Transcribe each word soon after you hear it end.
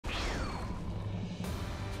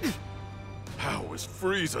How is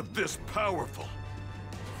Frieza this powerful?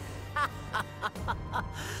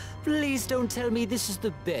 Please don't tell me this is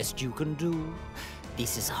the best you can do.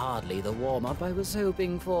 This is hardly the warm-up I was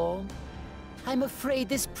hoping for. I'm afraid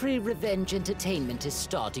this pre-revenge entertainment is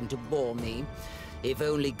starting to bore me. If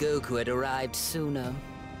only Goku had arrived sooner.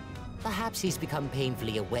 Perhaps he's become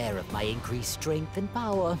painfully aware of my increased strength and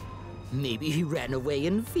power. Maybe he ran away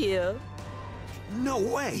in fear. No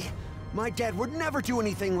way! My dad would never do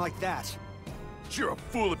anything like that! You're a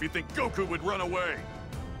fool if you think Goku would run away!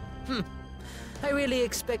 I really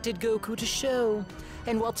expected Goku to show.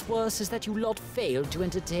 And what's worse is that you lot failed to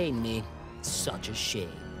entertain me. Such a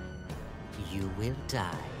shame. You will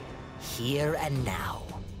die. Here and now.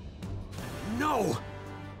 No!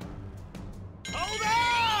 Hold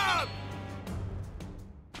up!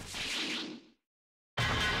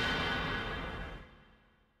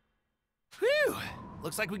 Whew!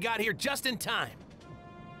 Looks like we got here just in time.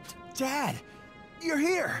 Dad! You're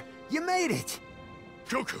here! You made it!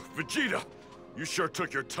 Goku, Vegeta, you sure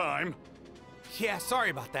took your time. Yeah,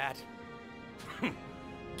 sorry about that.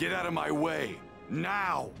 Get out of my way,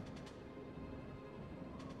 now!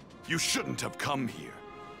 You shouldn't have come here.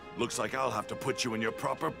 Looks like I'll have to put you in your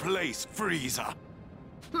proper place, Frieza.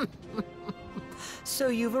 So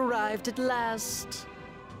you've arrived at last.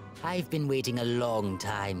 I've been waiting a long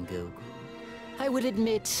time, Goku. I will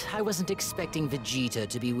admit, I wasn't expecting Vegeta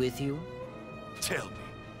to be with you. Tell me,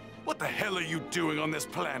 what the hell are you doing on this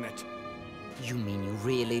planet? You mean you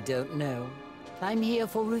really don't know? I'm here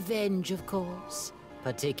for revenge, of course.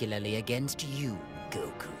 Particularly against you,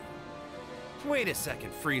 Goku. Wait a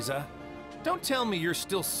second, Frieza. Don't tell me you're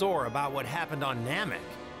still sore about what happened on Namek.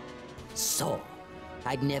 So,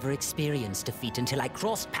 I'd never experienced defeat until I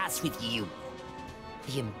crossed paths with you.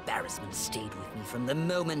 The embarrassment stayed with me from the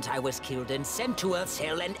moment I was killed and sent to Earth's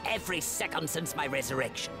Hell, and every second since my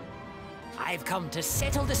resurrection. I've come to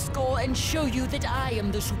settle the score and show you that I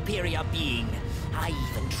am the superior being. I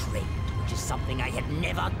even trained, which is something I had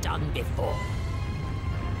never done before.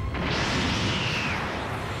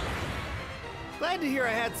 Glad to hear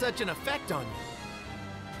I had such an effect on you.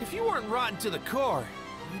 If you weren't rotten to the core,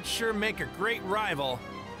 you'd sure make a great rival.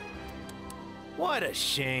 What a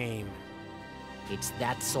shame. It's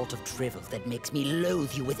that sort of drivel that makes me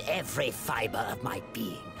loathe you with every fiber of my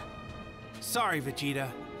being. Sorry, Vegeta.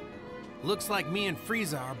 Looks like me and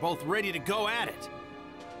Frieza are both ready to go at it.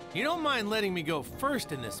 You don't mind letting me go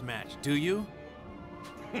first in this match, do you?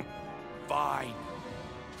 Fine.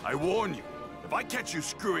 I warn you, if I catch you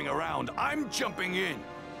screwing around, I'm jumping in.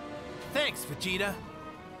 Thanks, Vegeta.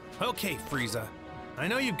 Okay, Frieza. I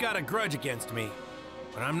know you've got a grudge against me,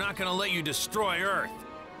 but I'm not gonna let you destroy Earth.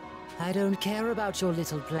 I don't care about your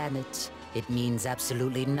little planet. It means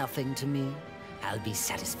absolutely nothing to me. I'll be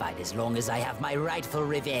satisfied as long as I have my rightful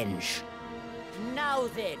revenge. Now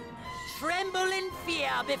then, tremble in fear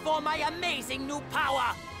before my amazing new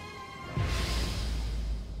power!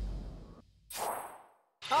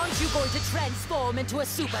 Aren't you going to transform into a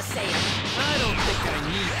Super Saiyan? I don't think I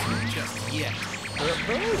need to just yet.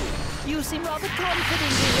 Oh, you seem rather confident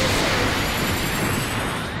in yourself.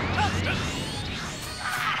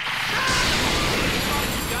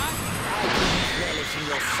 I didn't relish in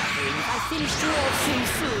your suffering. I finished you all too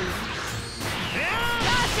soon.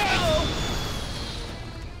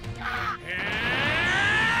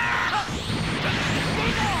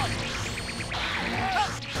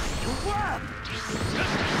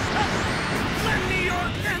 Lend me your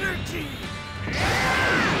energy!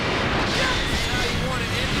 How you want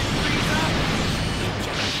it ended, Frieza?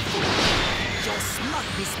 Your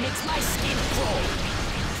smugness makes my skin crawl.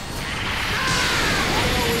 I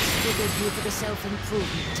always figured you for the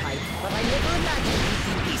self-improvement type, but I never imagined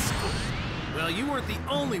you'd be this good. Well, you weren't the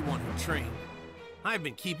only one who trained. I've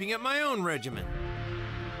been keeping up my own regimen.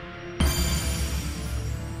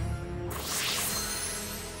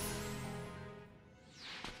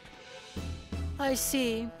 I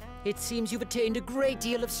see. It seems you've attained a great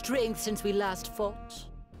deal of strength since we last fought.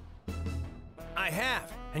 I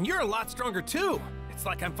have, and you're a lot stronger too. It's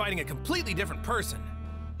like I'm fighting a completely different person.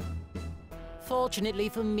 Fortunately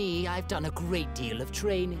for me, I've done a great deal of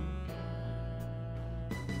training.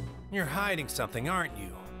 You're hiding something, aren't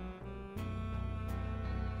you?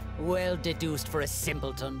 Well deduced for a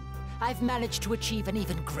simpleton. I've managed to achieve an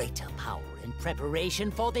even greater power in preparation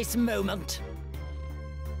for this moment.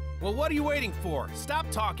 Well, what are you waiting for? Stop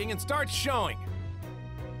talking and start showing.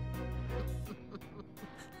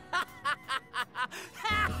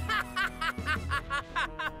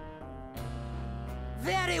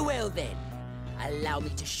 Very well then. Allow me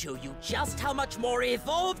to show you just how much more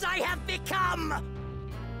evolved I have become!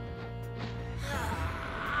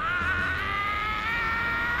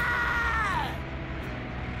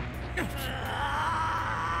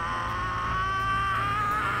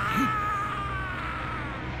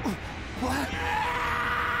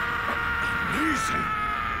 Amazing!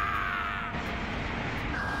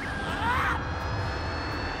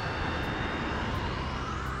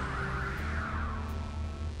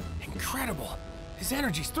 Incredible! His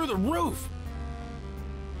energy's through the roof!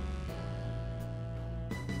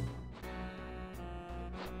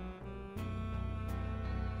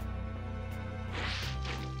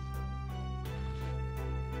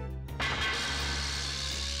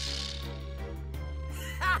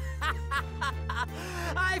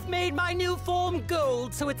 I've made my new form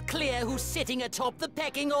gold, so it's clear who's sitting atop the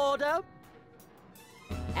pecking order.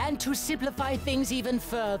 And to simplify things even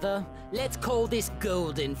further, let's call this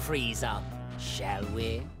Golden Frieza, shall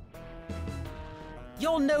we?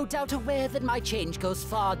 You're no doubt aware that my change goes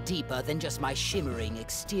far deeper than just my shimmering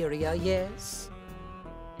exterior, yes?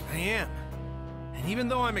 I am. And even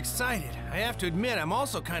though I'm excited, I have to admit I'm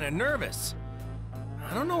also kind of nervous.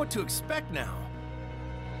 I don't know what to expect now.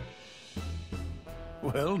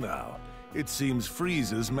 Well now, it seems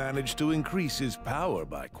Frieza's managed to increase his power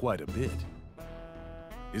by quite a bit.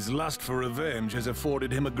 His lust for revenge has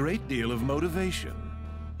afforded him a great deal of motivation.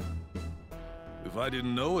 If I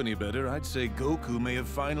didn't know any better, I'd say Goku may have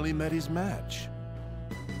finally met his match.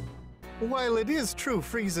 While it is true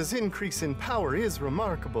Frieza's increase in power is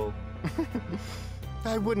remarkable,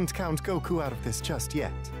 I wouldn't count Goku out of this just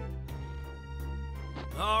yet.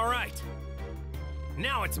 All right.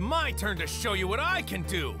 Now it's my turn to show you what I can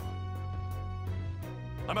do!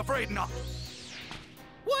 I'm afraid not.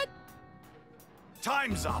 What?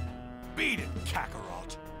 Time's up. Beat it,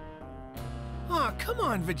 Kakarot. Aw, come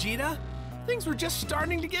on, Vegeta. Things were just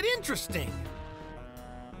starting to get interesting.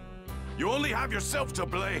 You only have yourself to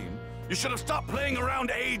blame. You should have stopped playing around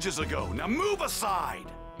ages ago. Now move aside!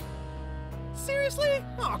 Seriously?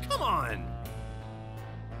 Oh, come on!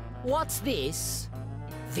 What's this?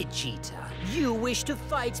 Vegeta, you wish to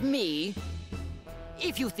fight me?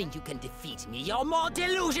 If you think you can defeat me, you're more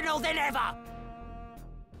delusional than ever!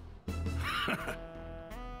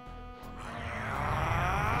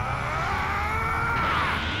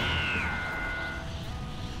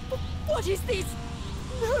 What is this?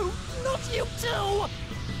 No, not you too!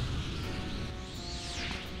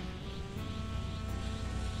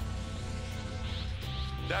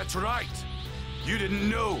 That's right. You didn't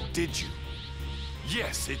know, did you?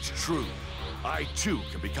 Yes, it's true. I too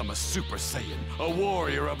can become a Super Saiyan, a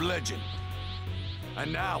warrior of legend.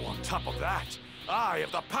 And now, on top of that, I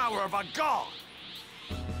have the power of a god!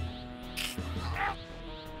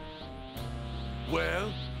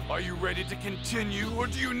 Well, are you ready to continue, or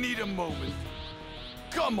do you need a moment?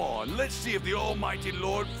 Come on, let's see if the almighty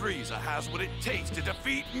Lord Frieza has what it takes to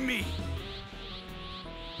defeat me!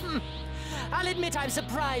 I'll admit I'm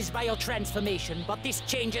surprised by your transformation, but this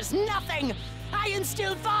changes nothing! I am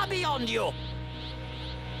still far beyond you!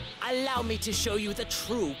 Allow me to show you the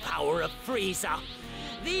true power of Frieza,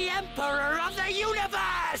 the Emperor of the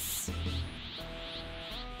Universe!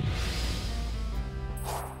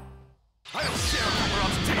 I don't share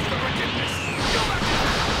Kakarot's taste for forgiveness! Go back!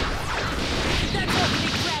 That's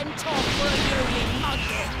awfully grand talk for a lowly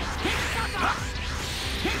monkey! Tell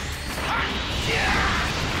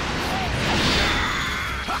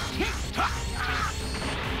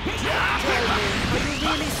me, are you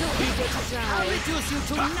really so eager to die? I'll reduce you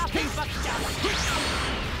to nothing but dust!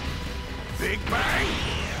 Big Bang!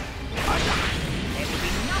 There will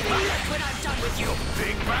be nothing left when I'm done with you!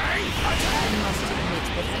 Big Bang! I must admit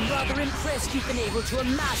that I'm rather impressed you've been able to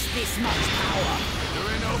amass this much power.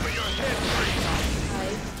 You're in over your head, Frieza!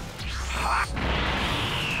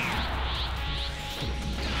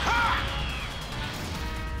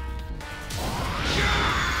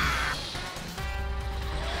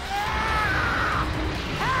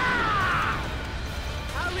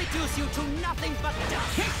 I'll reduce you to nothing but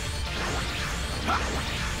dust!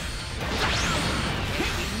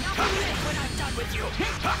 Nothing left when I'm done with you!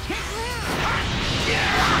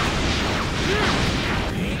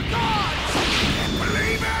 Be gone!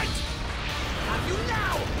 Believe it! Have you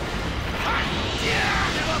now?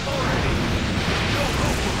 Give up already! No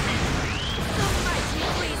hope will be. The mighty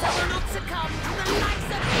Frieza will not succumb to the likes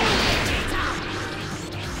of you, Vegeta!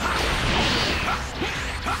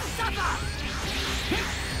 Suffer!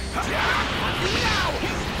 Have you now?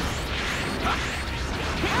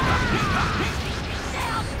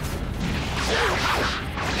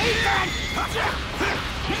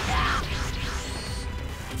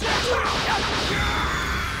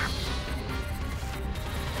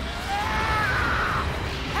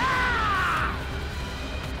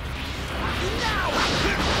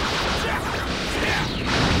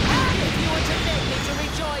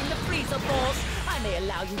 I may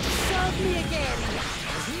allow you to serve me again.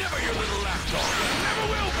 I was never your little lapdog, and never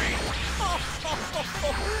will be!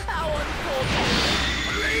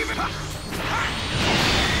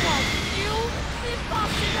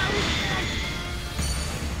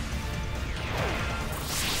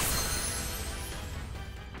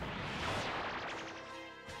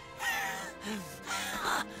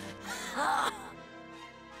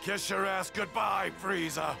 Kiss your ass goodbye,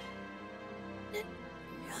 Frieza.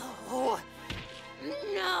 No.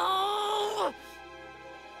 No.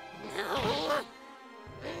 No.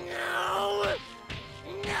 No.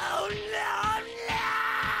 No, no,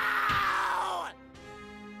 no!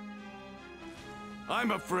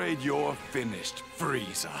 I'm afraid you're finished,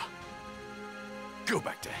 Frieza. Go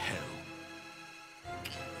back to hell.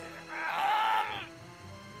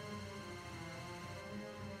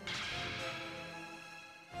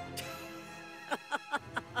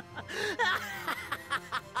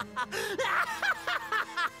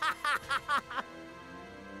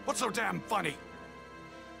 What's so damn funny?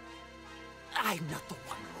 I'm not the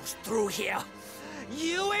one who's through here.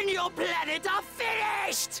 You and your planet are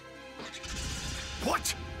finished!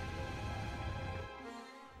 What?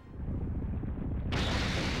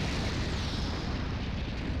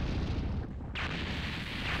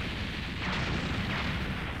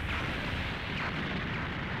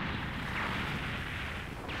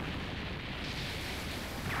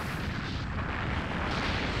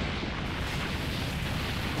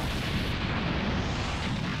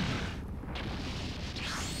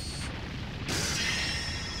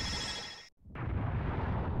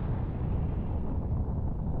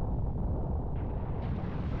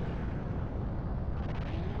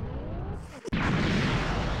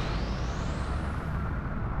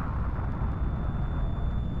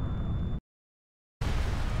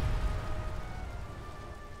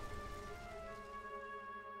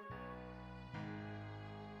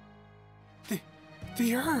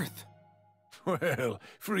 The Earth! Well,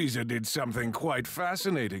 Frieza did something quite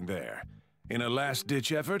fascinating there. In a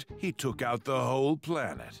last-ditch effort, he took out the whole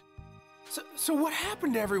planet. So what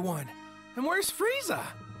happened to everyone? And where's Frieza?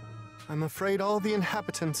 I'm afraid all the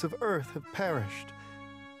inhabitants of Earth have perished.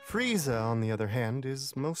 Frieza, on the other hand,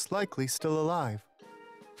 is most likely still alive.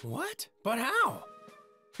 What? But how?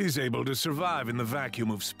 He's able to survive in the vacuum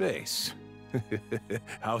of space.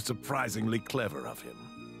 How surprisingly clever of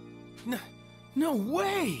him. No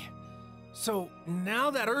way! So, now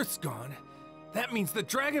that Earth's gone, that means the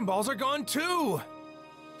Dragon Balls are gone too!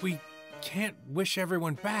 We can't wish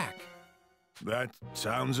everyone back. That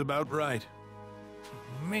sounds about right.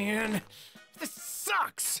 Man, this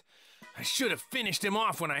sucks! I should have finished him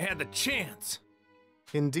off when I had the chance.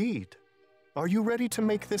 Indeed. Are you ready to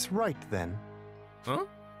make this right, then? Huh?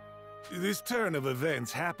 This turn of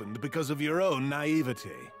events happened because of your own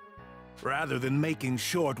naivety. Rather than making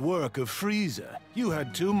short work of Frieza, you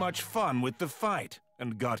had too much fun with the fight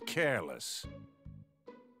and got careless.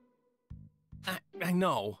 I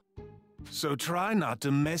know. So try not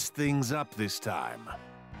to mess things up this time.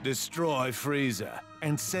 Destroy Frieza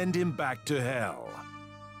and send him back to hell.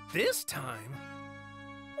 This time?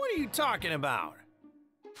 What are you talking about?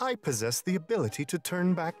 I possess the ability to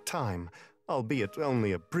turn back time, albeit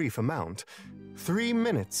only a brief amount. 3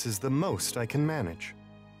 minutes is the most I can manage.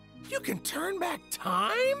 You can turn back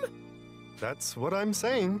time? That's what I'm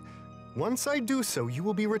saying. Once I do so, you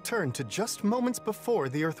will be returned to just moments before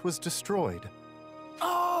the Earth was destroyed.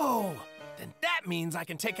 Oh! Then that means I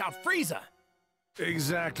can take out Frieza!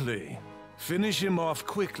 Exactly. Finish him off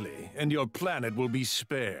quickly, and your planet will be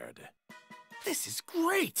spared. This is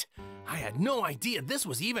great! I had no idea this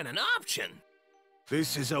was even an option!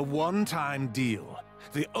 This is a one-time deal.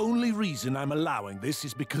 The only reason I'm allowing this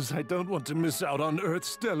is because I don't want to miss out on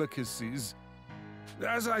Earth's delicacies.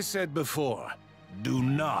 As I said before, do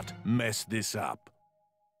not mess this up.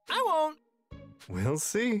 I won't! We'll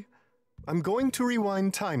see. I'm going to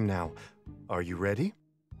rewind time now. Are you ready?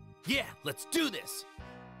 Yeah, let's do this!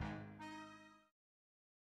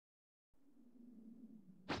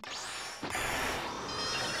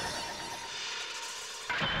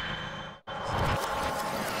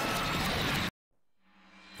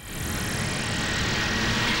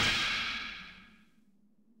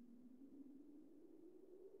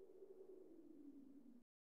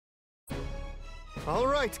 All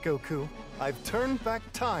right, Goku. I've turned back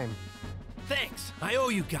time. Thanks, I owe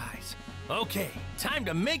you guys. Okay, time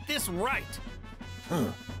to make this right.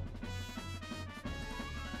 Huh.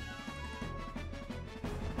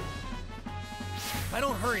 If I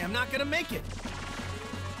don't hurry, I'm not gonna make it.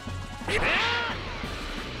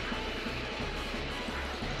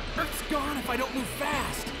 Earth's gone if I don't move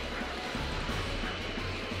fast.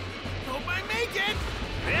 Hope I make it!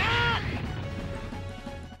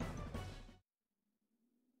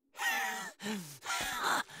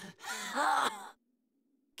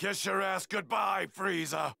 Kiss your ass goodbye,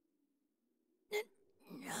 Frieza.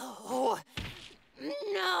 No.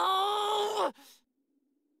 No.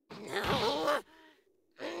 No.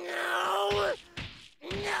 No. No,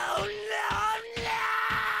 no, no!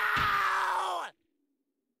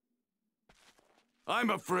 I'm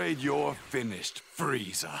afraid you're finished,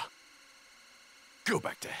 Frieza. Go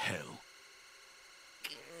back to hell.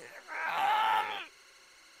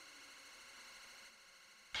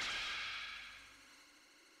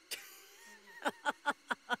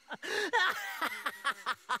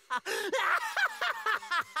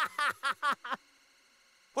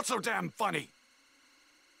 What's so damn funny?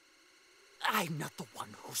 I'm not the one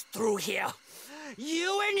who's through here.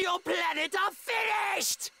 You and your planet are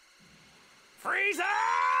finished! Frieza!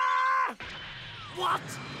 What?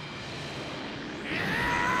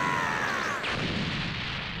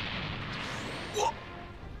 What?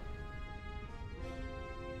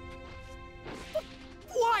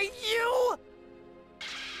 Why, you?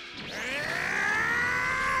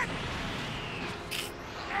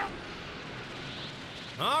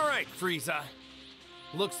 All right, Frieza.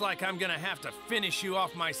 Looks like I'm gonna have to finish you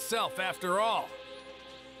off myself after all.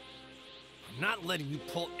 I'm not letting you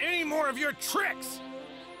pull any more of your tricks!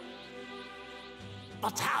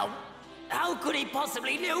 But how? How could he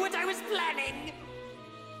possibly know what I was planning?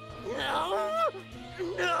 No!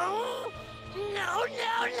 No! No,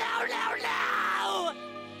 no, no, no, no!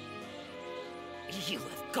 You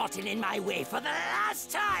have gotten in my way for the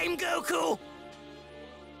last time, Goku!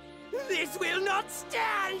 This will not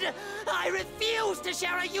stand! I refuse to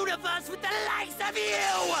share a universe with the likes of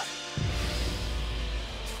you!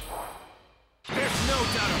 There's no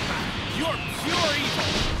doubt about it. You're pure evil!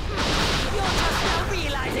 You're just now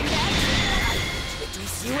realizing that!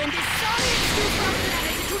 Reduce you and this solid super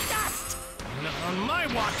planet into dust! Not on my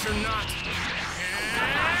watch or not!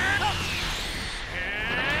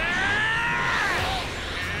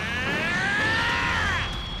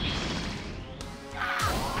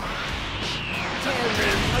 Tell me,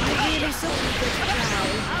 are you really so eager to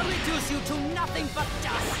die? I'll reduce you to nothing but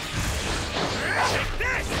dust! Take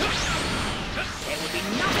this! There will be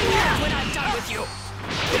nothing left when I'm done with you!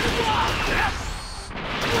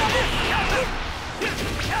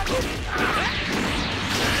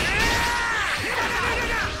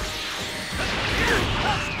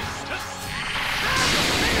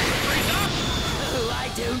 Oh, I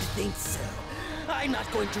don't think so. I'm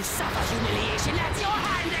not going to suffer humiliation at your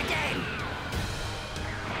hand again!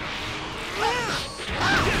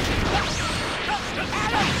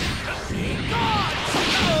 Be gone!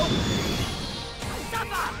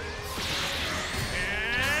 Suffer!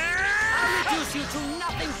 I'll reduce you to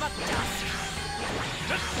nothing but dust!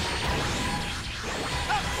 There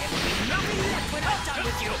will be nothing left when I'm done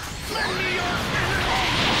with you! Lend me your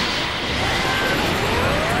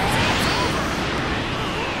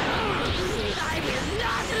I will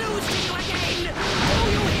not lose to you again! Do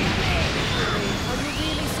you hear me? Are you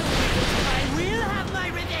really so wicked? I will have my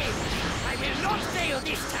revenge! I will not fail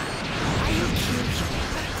this time! I will kill you,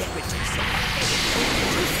 then reduce your face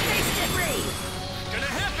to space debris! It's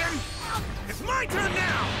gonna happen! It's my turn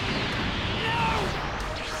now!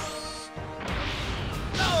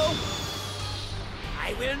 No!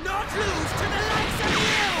 I will not lose to the likes of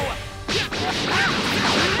you!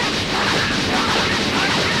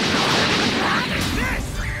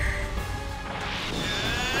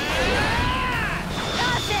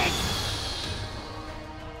 Nothing!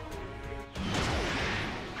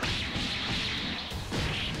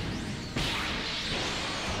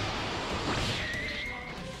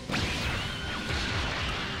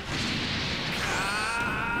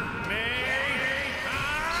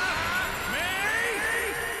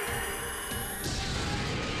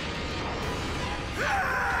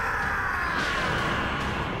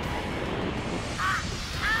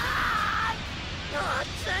 Not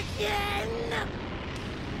again!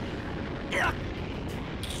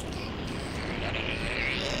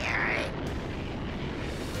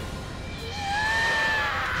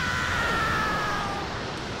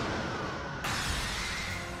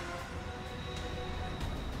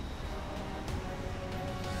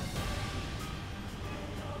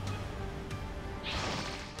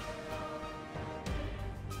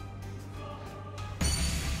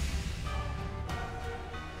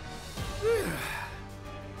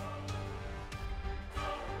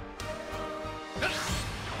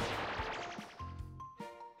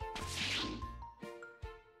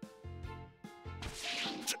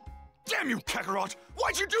 Damn you, Kakarot!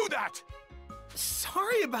 Why'd you do that?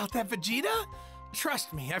 Sorry about that, Vegeta.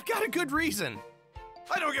 Trust me, I've got a good reason.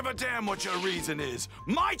 I don't give a damn what your reason is.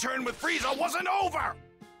 My turn with Frieza wasn't over!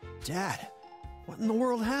 Dad, what in the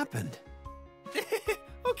world happened?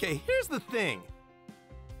 Okay, here's the thing.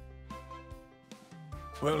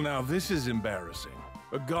 Well, now this is embarrassing.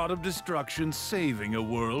 A god of destruction saving a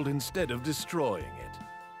world instead of destroying it.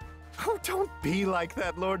 Oh, don't be like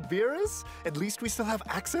that, Lord Beerus. At least we still have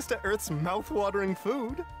access to Earth's mouth-watering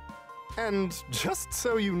food. And just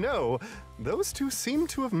so you know, those two seem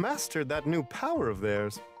to have mastered that new power of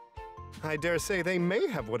theirs. I dare say they may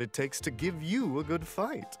have what it takes to give you a good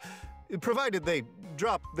fight. Provided they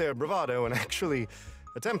drop their bravado and actually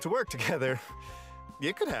attempt to work together.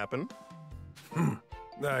 It could happen.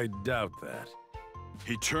 I doubt that.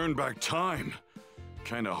 He turned back time.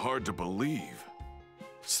 Kinda hard to believe.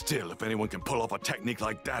 Still, if anyone can pull off a technique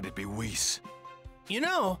like that, it'd be Whis. You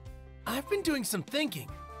know, I've been doing some thinking.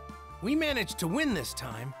 We managed to win this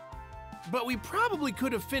time, but we probably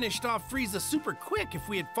could have finished off Frieza super quick if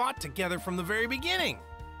we had fought together from the very beginning.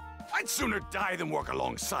 I'd sooner die than work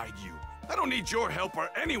alongside you. I don't need your help or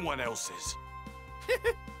anyone else's.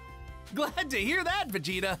 Glad to hear that,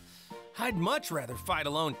 Vegeta. I'd much rather fight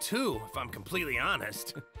alone too, if I'm completely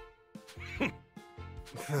honest.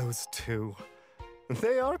 Those two.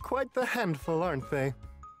 They are quite the handful, aren't they?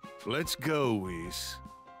 Let's go, Whis.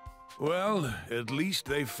 Well, at least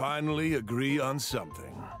they finally agree on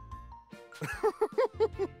something.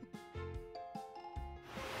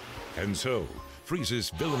 And so, Frieza's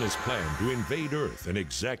villainous plan to invade Earth and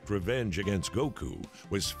exact revenge against Goku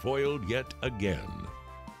was foiled yet again.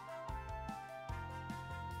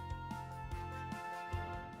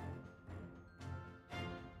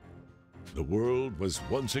 The world was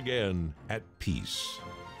once again at peace.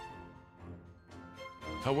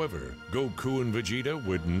 However, Goku and Vegeta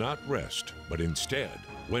would not rest, but instead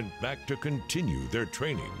went back to continue their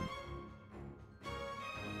training,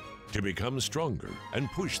 to become stronger and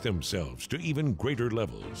push themselves to even greater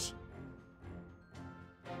levels.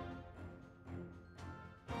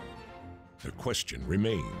 The question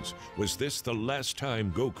remains, was this the last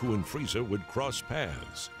time Goku and Frieza would cross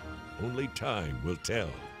paths? Only time will tell.